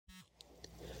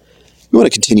We want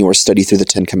to continue our study through the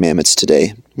Ten Commandments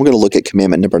today. We're going to look at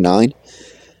commandment number 9.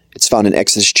 It's found in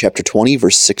Exodus chapter 20,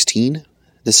 verse 16.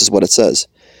 This is what it says.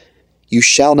 You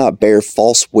shall not bear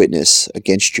false witness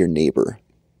against your neighbor.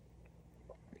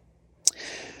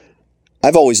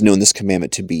 I've always known this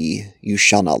commandment to be, you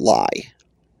shall not lie.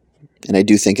 And I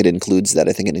do think it includes that.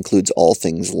 I think it includes all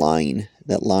things lying.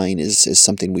 That lying is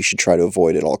something we should try to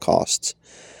avoid at all costs.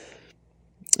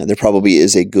 And there probably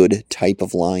is a good type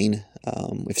of lying.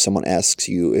 If someone asks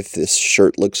you if this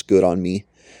shirt looks good on me,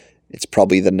 it's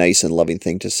probably the nice and loving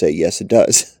thing to say, yes, it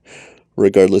does,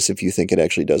 regardless if you think it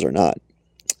actually does or not.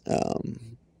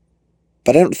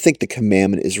 But I don't think the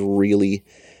commandment is really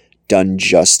done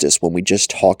justice when we just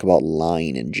talk about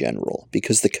lying in general,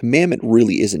 because the commandment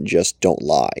really isn't just don't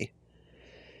lie.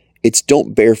 It's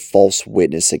don't bear false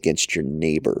witness against your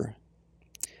neighbor.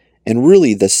 And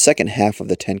really, the second half of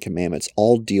the Ten Commandments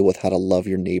all deal with how to love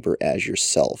your neighbor as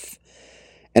yourself.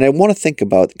 And I want to think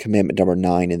about commandment number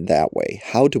 9 in that way.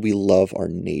 How do we love our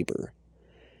neighbor?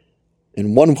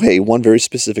 And one very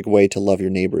specific way to love your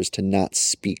neighbor is to not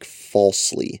speak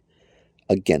falsely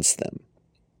against them.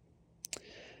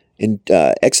 In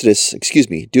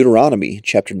Deuteronomy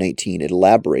chapter 19, it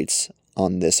elaborates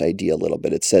on this idea a little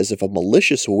bit. It says, if a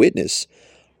malicious witness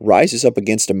rises up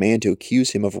against a man to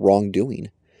accuse him of wrongdoing,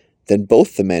 then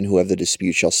both the men who have the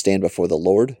dispute shall stand before the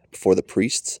Lord, before the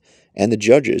priests, and the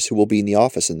judges who will be in the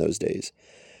office in those days.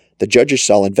 The judges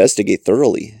shall investigate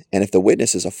thoroughly, and if the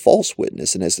witness is a false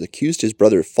witness and has accused his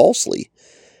brother falsely,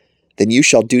 then you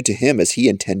shall do to him as he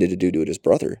intended to do to his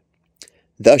brother.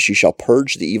 Thus you shall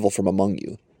purge the evil from among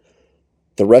you.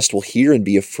 The rest will hear and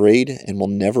be afraid, and will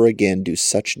never again do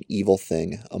such an evil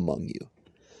thing among you.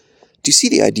 Do you see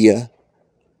the idea?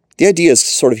 The idea is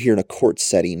sort of here in a court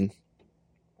setting,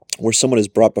 where someone is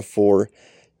brought before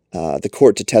the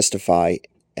court to testify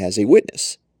as a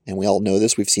witness. And we all know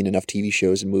this. We've seen enough TV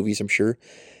shows and movies, I'm sure,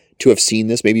 to have seen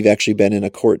this. Maybe you've actually been in a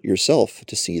court yourself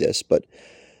to see this. But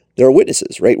there are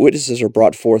witnesses, right? Witnesses are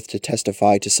brought forth to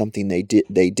testify to something they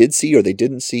did see or they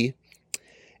didn't see.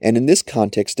 And in this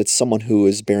context, it's someone who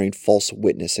is bearing false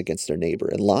witness against their neighbor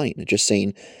and lying, just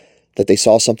saying that they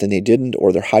saw something they didn't,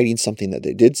 or they're hiding something that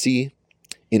they did see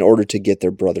in order to get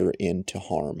their brother into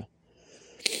harm.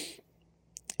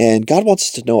 And God wants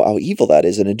us to know how evil that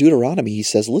is. And in Deuteronomy, he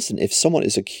says, listen, if someone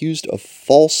is accused of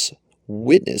false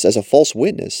witness, as a false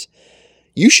witness,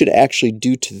 you should actually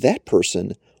do to that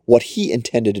person what he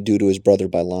intended to do to his brother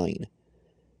by lying.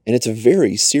 And it's a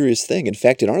very serious thing. In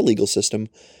fact, in our legal system,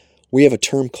 we have a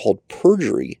term called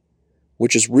perjury,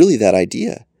 which is really that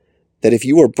idea, that if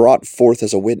you are brought forth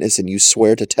as a witness and you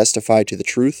swear to testify to the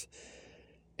truth,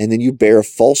 and then you bear a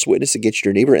false witness against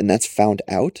your neighbor and that's found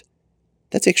out,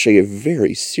 that's actually a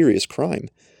very serious crime.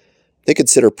 They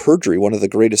consider perjury one of the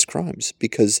greatest crimes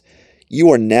because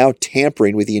you are now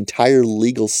tampering with the entire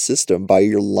legal system by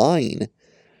your lying.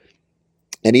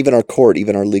 And even our court,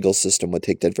 even our legal system would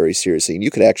take that very seriously. And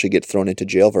you could actually get thrown into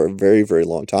jail for a very, very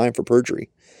long time for perjury.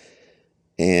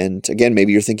 And again,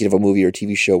 maybe you're thinking of a movie or a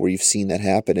TV show where you've seen that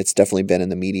happen. It's definitely been in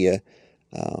the media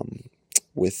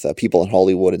with people in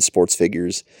Hollywood and sports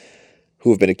figures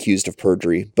who have been accused of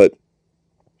perjury. But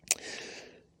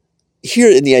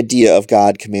here in the idea of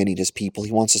God commanding his people,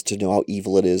 he wants us to know how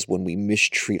evil it is when we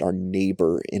mistreat our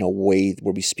neighbor in a way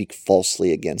where we speak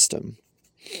falsely against him.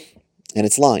 And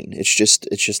it's lying. It's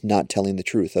just not telling the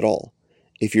truth at all.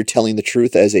 If you're telling the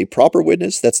truth as a proper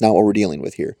witness, that's not what we're dealing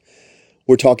with here.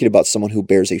 We're talking about someone who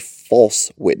bears a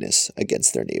false witness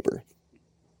against their neighbor.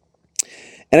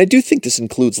 And I do think this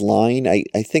includes lying.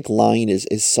 I think lying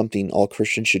is something all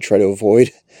Christians should try to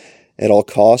avoid at all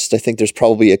costs. I think there's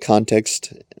probably a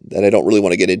context that I don't really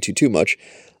want to get into too much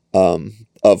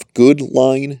of good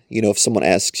lying. You know, if someone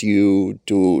asks you,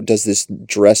 does this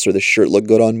dress or this shirt look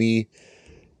good on me?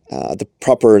 The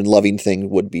proper and loving thing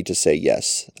would be to say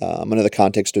yes. Another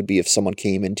context would be if someone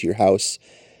came into your house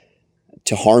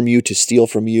to harm you, to steal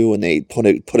from you, and they put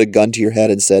a gun to your head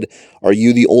and said, are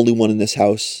you the only one in this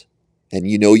house? And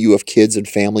you know you have kids and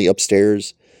family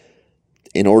upstairs.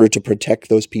 In order to protect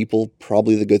those people,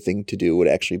 probably the good thing to do would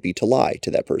actually be to lie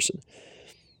to that person.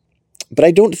 But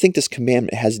I don't think this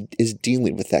commandment is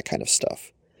dealing with that kind of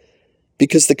stuff.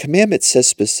 Because the commandment says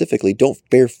specifically, don't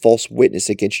bear false witness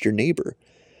against your neighbor,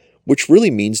 which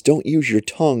really means don't use your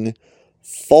tongue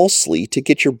falsely to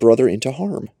get your brother into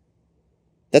harm.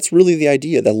 That's really the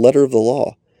idea, the letter of the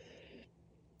law.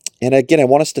 And again, I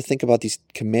want us to think about these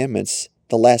commandments,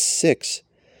 the last 6,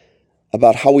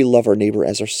 about how we love our neighbor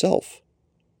as ourselves.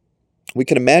 We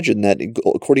can imagine that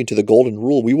according to the golden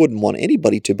rule, we wouldn't want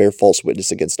anybody to bear false witness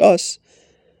against us.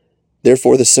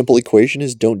 Therefore, the simple equation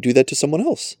is don't do that to someone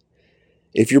else.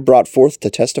 If you're brought forth to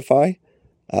testify,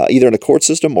 either in a court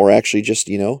system or actually just,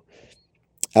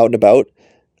 out and about,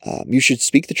 you should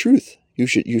speak the truth. You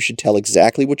should tell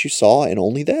exactly what you saw and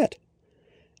only that.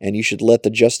 And you should let the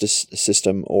justice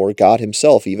system or God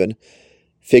himself even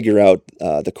figure out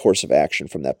the course of action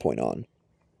from that point on.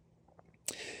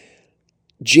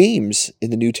 James in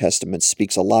the New Testament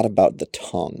speaks a lot about the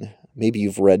tongue. Maybe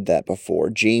you've read that before.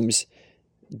 James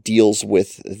deals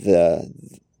with the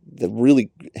really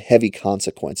heavy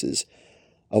consequences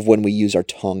of when we use our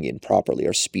tongue improperly,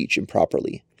 our speech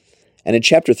improperly. And in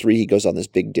chapter 3, he goes on this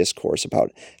big discourse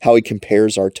about how he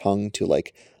compares our tongue to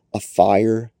like a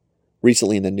fire.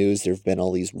 Recently in the news, there have been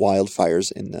all these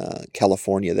wildfires in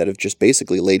California that have just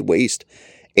basically laid waste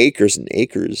acres and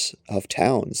acres of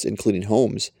towns, including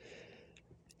homes.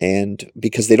 And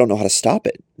because they don't know how to stop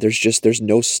it, there's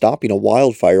no stopping a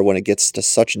wildfire when it gets to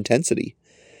such intensity.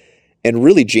 And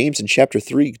really, James in chapter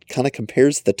 3 kind of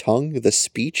compares the tongue, the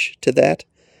speech, to that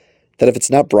if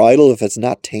it's not bridled, if it's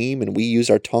not tame, and we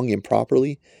use our tongue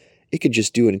improperly, it could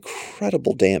just do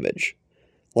incredible damage,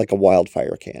 like a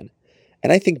wildfire can.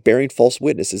 And I think bearing false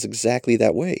witness is exactly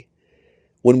that way.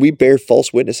 When we bear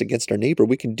false witness against our neighbor,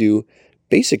 we can do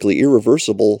basically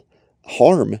irreversible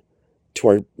harm to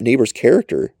our neighbor's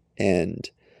character and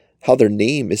how their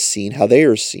name is seen, how they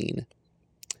are seen.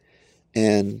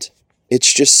 And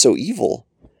it's just so evil.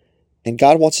 And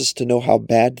God wants us to know how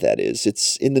bad that is.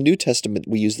 It's in the New Testament,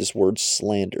 we use this word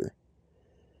slander.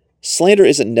 Slander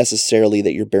isn't necessarily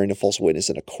that you're bearing a false witness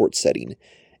in a court setting.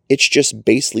 It's just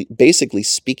basically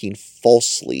speaking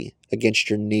falsely against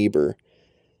your neighbor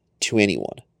to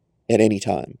anyone at any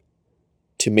time,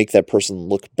 to make that person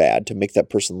look bad, to make that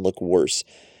person look worse,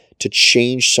 to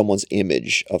change someone's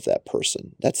image of that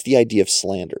person. That's the idea of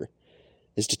slander,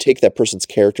 is to take that person's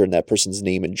character and that person's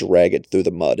name and drag it through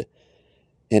the mud.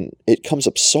 And it comes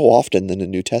up so often in the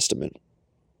New Testament,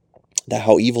 that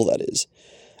how evil that is.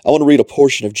 I want to read a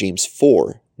portion of James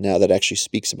 4 now that actually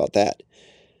speaks about that.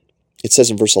 It says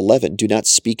in verse 11, do not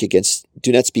speak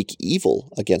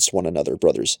evil against one another,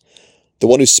 brothers. The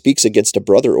one who speaks against a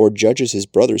brother or judges his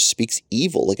brother speaks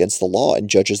evil against the law and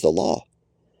judges the law.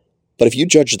 But if you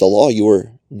judge the law, you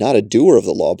are not a doer of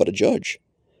the law, but a judge.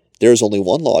 There is only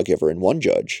one lawgiver and one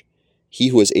judge, he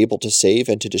who is able to save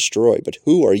and to destroy. But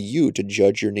who are you to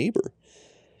judge your neighbor?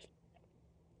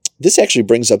 This actually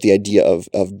brings up the idea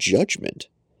of judgment.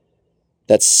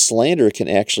 That slander can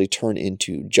actually turn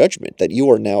into judgment, that you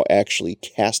are now actually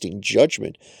casting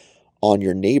judgment on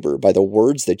your neighbor by the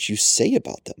words that you say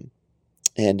about them.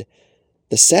 And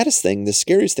the saddest thing, the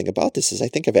scariest thing about this is I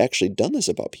think I've actually done this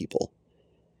about people.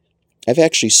 I've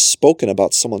actually spoken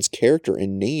about someone's character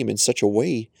and name in such a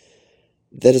way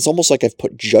that it's almost like I've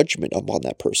put judgment upon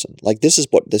that person. Like this is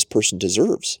what this person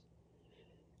deserves.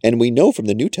 And we know from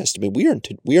the New Testament, we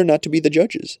are not to be the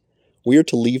judges. We are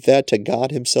to leave that to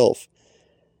God himself.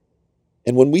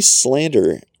 And when we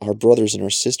slander our brothers and our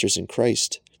sisters in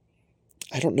Christ,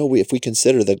 I don't know if we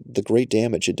consider the great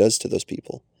damage it does to those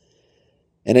people.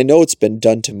 And I know it's been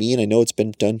done to me, and I know it's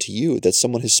been done to you, that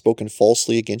someone has spoken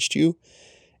falsely against you,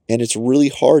 and it's really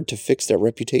hard to fix that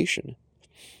reputation.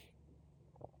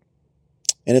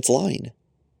 And it's lying.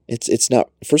 It's not,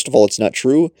 first of all, it's not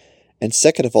true, and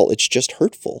second of all, it's just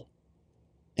hurtful.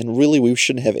 And really, we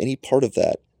shouldn't have any part of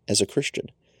that as a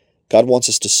Christian. God wants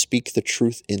us to speak the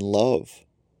truth in love.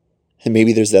 And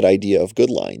maybe there's that idea of good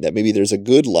lying, that maybe there's a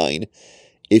good line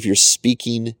if you're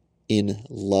speaking in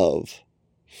love.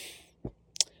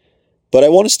 But I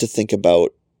want us to think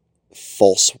about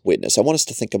false witness. I want us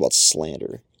to think about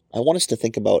slander. I want us to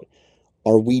think about,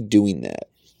 are we doing that?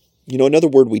 You know, another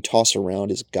word we toss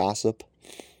around is gossip.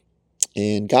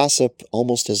 And gossip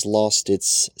almost has lost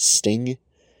its sting.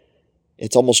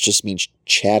 It almost just means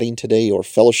chatting today or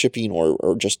fellowshipping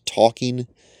or just talking.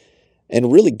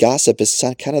 And really gossip is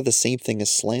kind of the same thing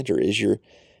as slander, is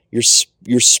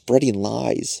you're spreading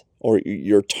lies or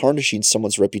you're tarnishing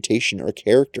someone's reputation or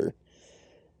character.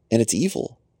 And it's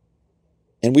evil.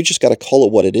 And we just got to call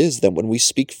it what it is. That when we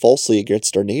speak falsely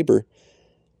against our neighbor,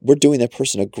 we're doing that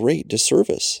person a great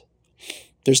disservice.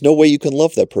 There's no way you can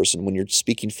love that person when you're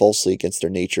speaking falsely against their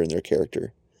nature and their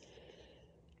character.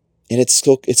 And it's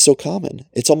so common.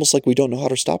 It's almost like we don't know how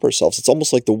to stop ourselves. It's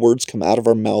almost like the words come out of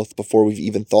our mouth before we've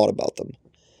even thought about them.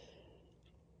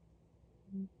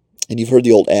 And you've heard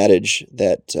the old adage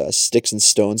that sticks and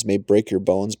stones may break your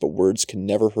bones, but words can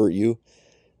never hurt you.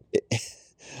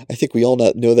 I think we all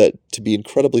know that to be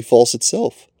incredibly false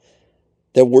itself.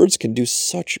 That words can do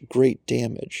such great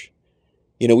damage.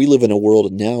 You know, we live in a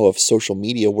world now of social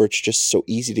media where it's just so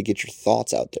easy to get your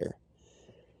thoughts out there.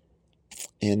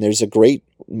 And there's a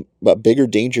bigger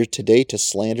danger today to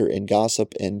slander and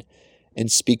gossip and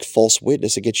and speak false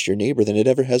witness against your neighbor than it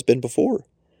ever has been before.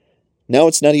 Now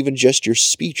it's not even just your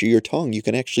speech or your tongue. You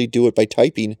can actually do it by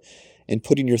typing and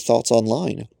putting your thoughts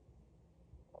online.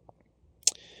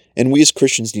 And we as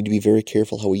Christians need to be very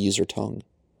careful how we use our tongue.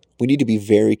 We need to be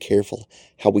very careful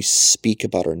how we speak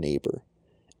about our neighbor.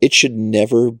 It should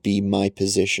never be my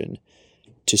position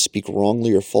to speak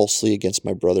wrongly or falsely against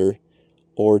my brother,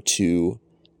 or to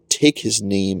take his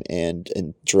name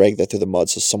and drag that through the mud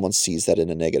so someone sees that in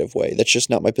a negative way. That's just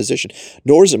not my position.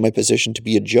 Nor is it my position to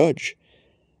be a judge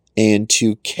and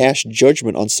to cast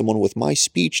judgment on someone with my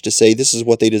speech to say this is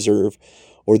what they deserve,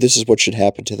 or this is what should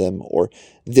happen to them, or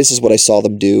this is what I saw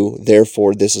them do,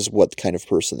 therefore this is what kind of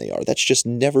person they are. That's just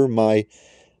never my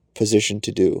position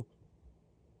to do.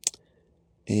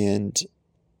 And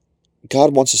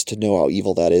God wants us to know how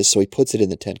evil that is, so he puts it in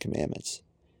the 10 Commandments.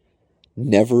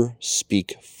 Never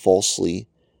speak falsely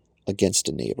against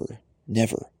a neighbor.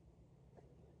 Never.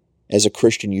 As a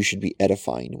Christian, you should be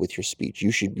edifying with your speech.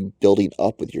 You should be building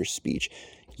up with your speech.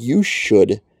 You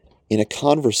should, in a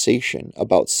conversation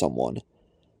about someone,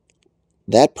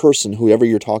 that person, whoever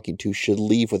you're talking to, should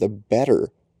leave with a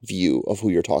better view of who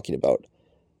you're talking about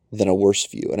than a worse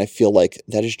view. And I feel like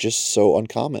that is just so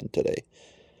uncommon today.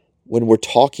 When we're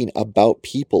talking about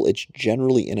people, it's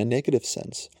generally in a negative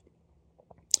sense.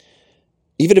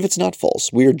 Even if it's not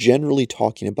false, we are generally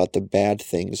talking about the bad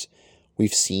things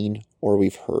we've seen or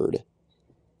we've heard.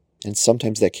 And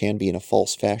sometimes that can be in a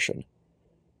false fashion.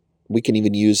 We can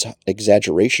even use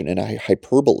exaggeration and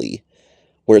hyperbole,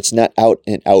 where it's not out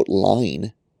and out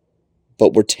lying,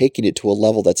 but we're taking it to a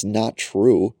level that's not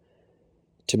true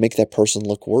to make that person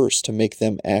look worse, to make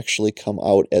them actually come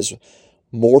out as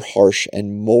more harsh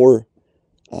and more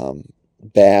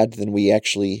bad than we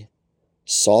actually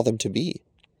saw them to be.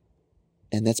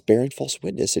 And that's bearing false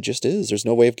witness. It just is. There's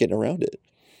no way of getting around it.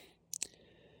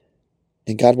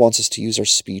 And God wants us to use our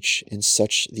speech in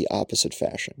such the opposite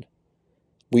fashion.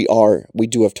 We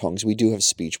do have tongues, we do have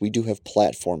speech, we do have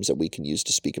platforms that we can use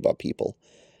to speak about people.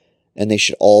 And they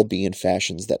should all be in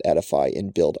fashions that edify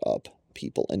and build up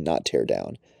people and not tear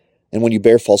down. And when you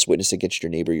bear false witness against your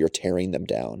neighbor, you're tearing them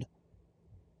down.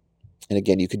 And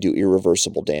again, you could do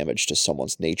irreversible damage to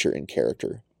someone's nature and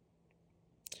character.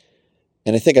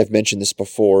 And I think I've mentioned this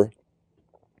before,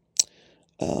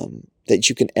 that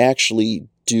you can actually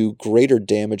do greater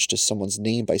damage to someone's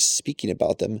name by speaking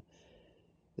about them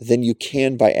than you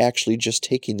can by actually just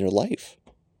taking their life.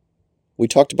 We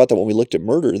talked about that when we looked at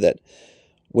murder, that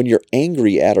when you're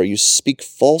angry at or you speak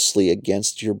falsely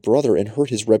against your brother and hurt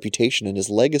his reputation and his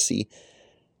legacy,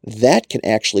 that can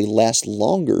actually last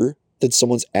longer than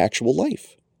someone's actual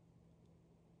life.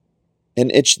 And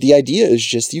the idea is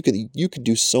just you could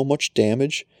do so much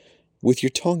damage with your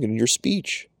tongue and your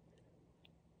speech.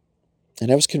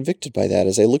 And I was convicted by that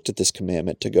as I looked at this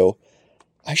commandment to go,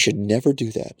 I should never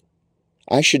do that.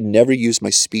 I should never use my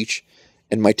speech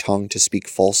and my tongue to speak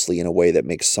falsely in a way that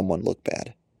makes someone look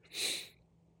bad.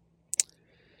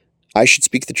 I should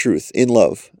speak the truth in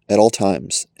love at all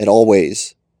times, at all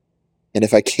ways. And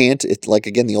if I can't, it's like,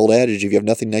 again, the old adage, if you have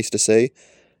nothing nice to say,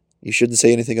 you shouldn't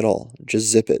say anything at all. Just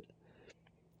zip it.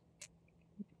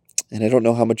 And I don't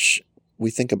know how much we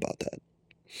think about that.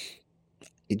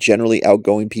 Generally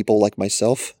outgoing people like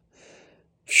myself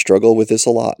struggle with this a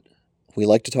lot. We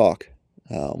like to talk.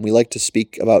 We like to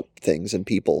speak about things and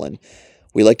people, and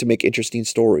we like to make interesting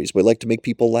stories. We like to make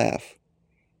people laugh.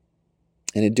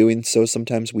 And in doing so,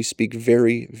 sometimes we speak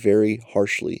very, very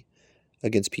harshly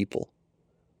against people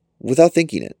without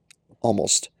thinking it,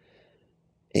 almost.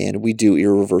 And we do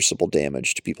irreversible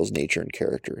damage to people's nature and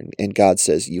character. And God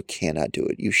says you cannot do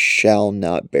it. You shall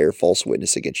not bear false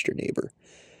witness against your neighbor.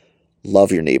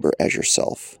 Love your neighbor as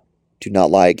yourself. Do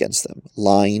not lie against them.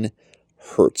 Lying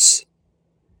hurts.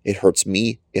 It hurts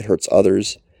me. It hurts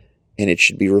others. And it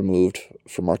should be removed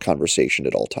from our conversation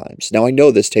at all times. Now, I know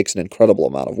this takes an incredible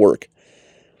amount of work.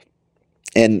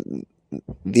 And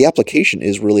the application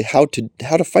is really how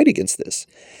to fight against this.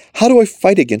 How do I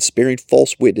fight against bearing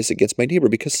false witness against my neighbor?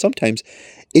 Because sometimes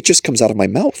it just comes out of my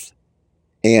mouth.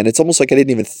 And it's almost like I didn't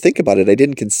even think about it. I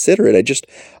didn't consider it.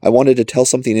 I wanted to tell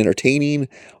something entertaining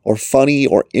or funny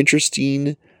or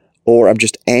interesting, or I'm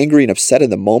just angry and upset in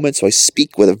the moment, so I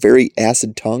speak with a very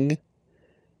acid tongue.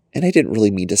 And I didn't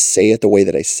really mean to say it the way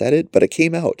that I said it, but it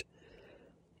came out.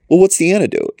 Well, what's the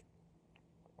antidote?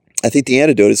 I think the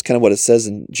antidote is kind of what it says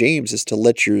in James, is to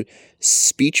let your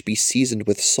speech be seasoned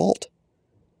with salt.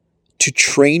 To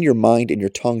train your mind and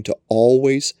your tongue to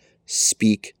always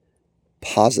speak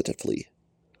positively.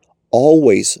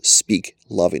 Always speak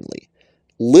lovingly.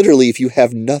 Literally, if you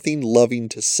have nothing loving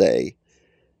to say,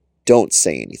 don't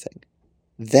say anything.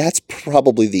 That's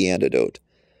probably the antidote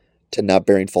to not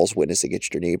bearing false witness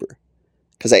against your neighbor.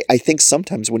 Because I think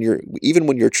sometimes when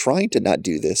you're trying to not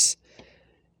do this,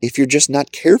 if you're just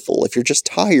not careful, if you're just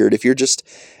tired, if you're just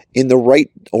in the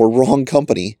right or wrong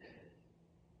company,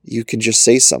 you can just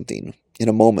say something in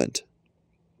a moment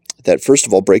that, first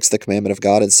of all, breaks the commandment of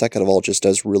God, and second of all, just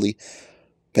does really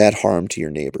bad harm to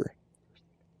your neighbor.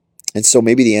 And so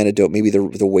maybe the antidote, maybe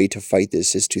the way to fight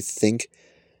this is to think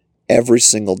every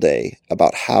single day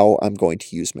about how I'm going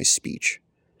to use my speech.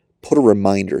 Put a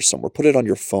reminder somewhere. Put it on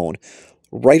your phone.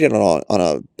 Write it on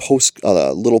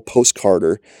a little postcard,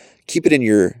 or keep it in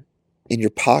your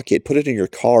pocket. Put it in your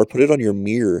car. Put it on your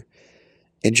mirror,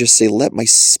 and just say, "Let my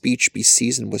speech be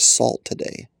seasoned with salt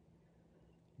today.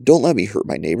 Don't let me hurt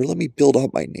my neighbor. Let me build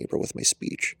up my neighbor with my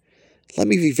speech. Let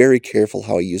me be very careful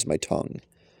how I use my tongue.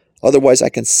 Otherwise, I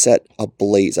can set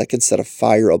ablaze. I can set a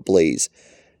fire ablaze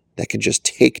that can just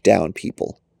take down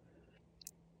people."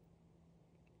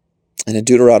 And in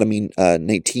Deuteronomy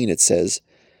 19, it says,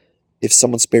 if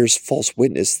someone bears false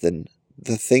witness, then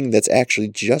the thing that's actually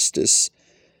justice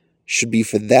should be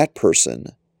for that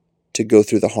person to go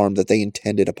through the harm that they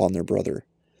intended upon their brother.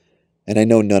 And I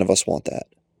know none of us want that.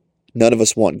 None of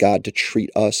us want God to treat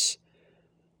us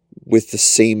with the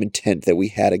same intent that we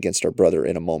had against our brother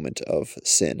in a moment of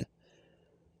sin.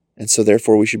 And so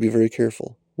therefore we should be very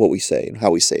careful what we say and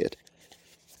how we say it.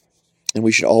 And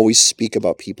we should always speak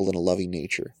about people in a loving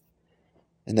nature.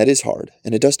 And that is hard,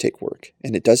 and it does take work,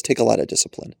 and it does take a lot of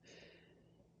discipline.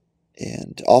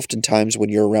 And oftentimes when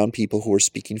you're around people who are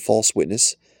speaking false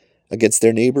witness against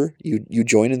their neighbor, you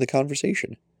join in the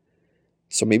conversation.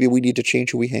 So maybe we need to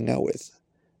change who we hang out with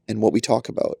and what we talk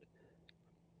about.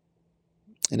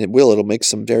 And it'll make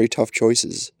some very tough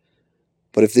choices.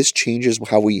 But if this changes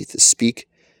how we speak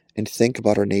and think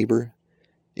about our neighbor,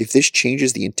 if this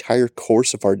changes the entire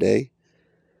course of our day,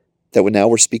 that now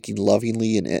we're speaking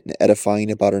lovingly and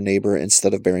edifying about our neighbor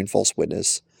instead of bearing false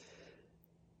witness,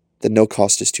 then no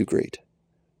cost is too great.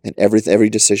 And every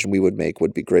decision we would make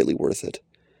would be greatly worth it.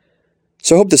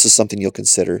 So I hope this is something you'll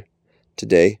consider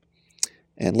today.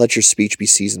 And let your speech be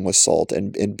seasoned with salt,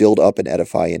 and build up and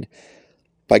edify. And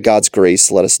by God's grace,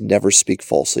 let us never speak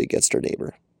falsely against our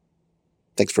neighbor.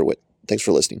 Thanks for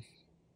listening.